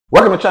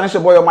Welcome to the channel. It's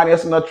your boy Almighty.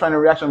 That's another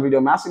training reaction video,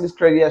 man. I see this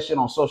crazy ass shit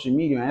on social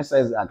media, man. It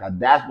says like a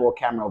dashboard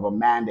camera of a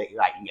man that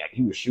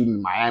he was shooting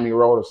in Miami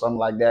Road or something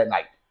like that.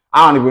 Like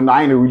I don't even know.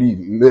 I ain't really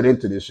lit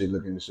into this shit,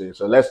 looking at this shit.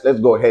 So let's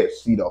go ahead and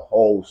see the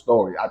whole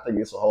story. I think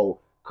it's a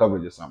whole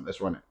coverage or something.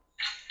 Let's run it.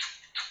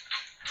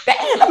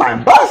 Damn, that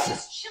man busting.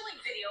 This chilling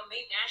video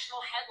made national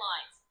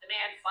headlines. The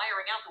man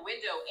firing out the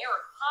window,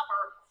 Eric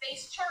Hopper,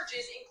 faced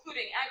charges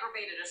including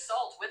aggravated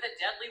assault with a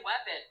deadly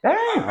weapon.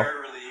 Damn. I'm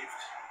very relieved.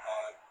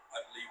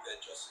 I believe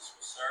that justice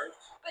was served.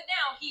 But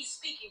now he's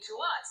speaking to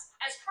us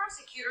as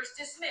prosecutors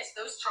dismiss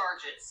those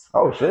charges.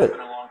 Oh shit. It's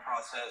been a long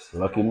process.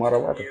 Lucky mother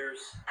weapon. Years.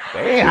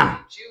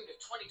 Damn. In June of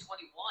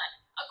 2021,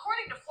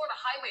 according to Florida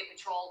Highway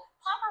Patrol,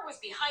 Hopper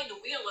was behind the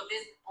wheel of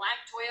his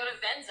black Toyota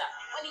Venza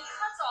when he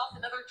cuts off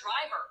another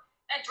driver.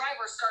 That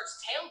driver starts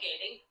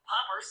tailgating.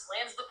 Hopper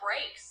slams the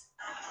brakes.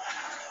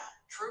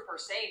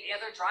 Troopers say the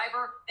other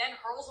driver then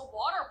hurls a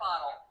water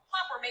bottle.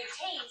 Hopper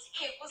maintains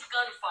it was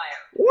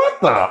gunfire. What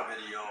the?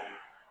 Video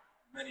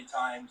many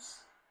times.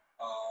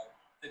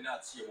 Did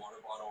not see a water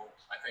bottle.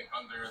 I think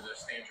under the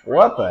standard.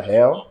 What the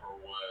hell?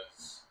 Hopper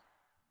was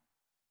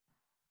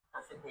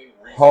perfectly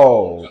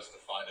reasonable,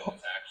 justified in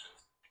his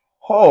actions.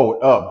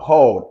 Hold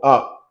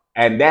up.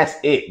 And that's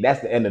it.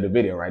 That's the end of the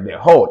video right there.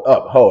 Hold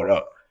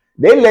up.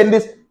 They letting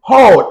this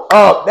hold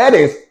up. That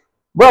is,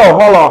 bro,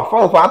 hold on.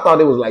 First of all, I thought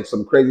it was like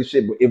some crazy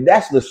shit, but if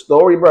that's the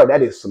story, bro,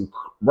 that is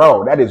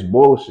that is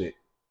bullshit.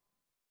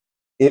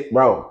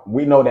 Bro,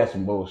 we know that's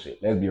some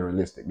bullshit. Let's be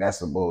realistic. That's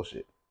some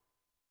bullshit.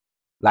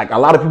 Like a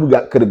lot of people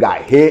could have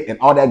got hit and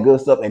all that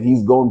good stuff, and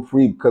he's going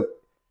free because,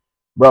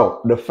 bro,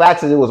 the fact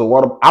that it was a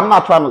water. I'm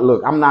not trying to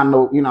look. I'm not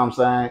no. You know what I'm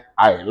saying?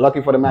 All right,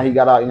 lucky for the man, he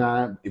got out. You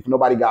know, if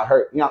nobody got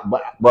hurt, you know.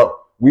 But bro,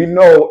 we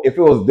know if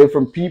it was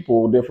different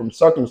people, different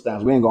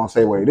circumstances, we ain't gonna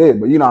say what it is.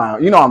 But you know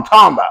what I'm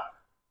talking about.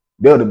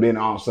 They would have been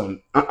on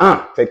some.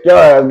 Take your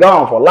ass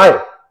gone for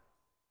life.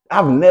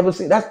 I've never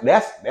seen that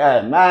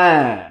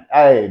man.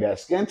 Hey, that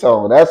skin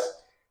tone. That's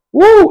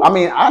woo. I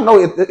mean, I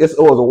know it was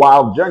a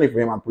wild journey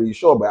for him. I'm pretty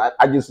sure, but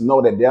I just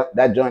know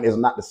that journey is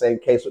not the same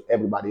case with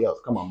everybody else.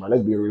 Come on, bro.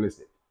 Let's be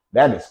realistic.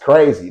 That is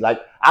crazy.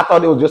 Like I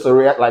thought it was just a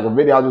video.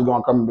 I was just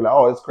gonna come and be like,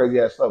 oh, it's crazy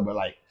ass stuff. But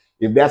like,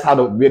 if that's how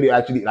the video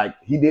actually, like,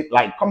 he did,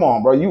 like, come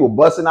on, bro. You were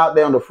busting out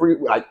there on the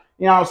freeway, like,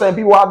 you know what I'm saying?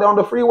 People out there on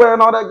the freeway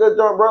and all that good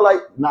junk, bro.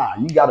 Like, nah,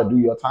 you gotta do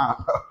your time,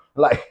 bro.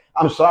 Like,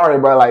 I'm sorry,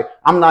 bro. Like,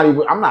 I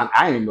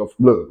ain't no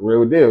look,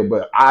 real deal,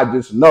 but I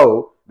just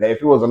know that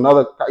if it was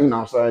another, you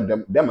know what I'm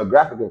saying,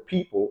 demographic of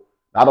people,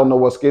 I don't know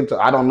what skin tone,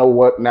 I don't know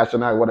what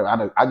nationality,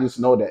 whatever. I just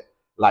know that,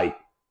 like,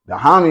 the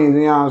homies,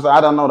 you know what I'm saying?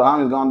 I don't know, the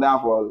homies gone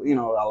down for, you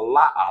know, a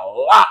lot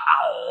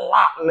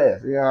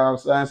less, you know what I'm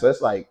saying? So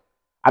it's like,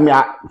 I mean,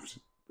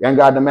 thank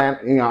God the man,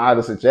 you know, out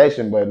of the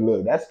situation, but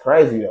look, that's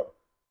crazy though.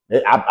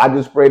 I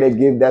just pray they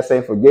give that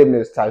same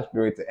forgiveness type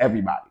spirit to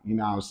everybody. You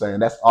know what I'm saying?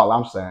 That's all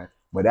I'm saying.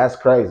 But that's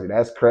crazy.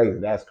 That's crazy.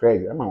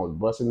 That man was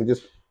busting.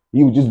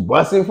 He was just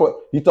busting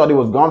he thought it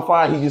was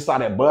gunfire. He just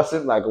started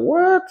busting. Like,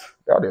 what?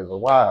 That is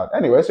wild.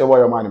 Anyway, it's your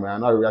boy Almighty, man.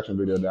 Another reaction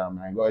video down,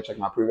 man. Go ahead and check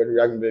my previous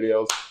reaction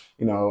videos,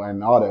 you know,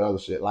 and all the other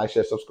shit. Like,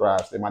 share,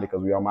 subscribe. Stay mighty because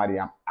we Almighty.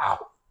 I'm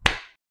out.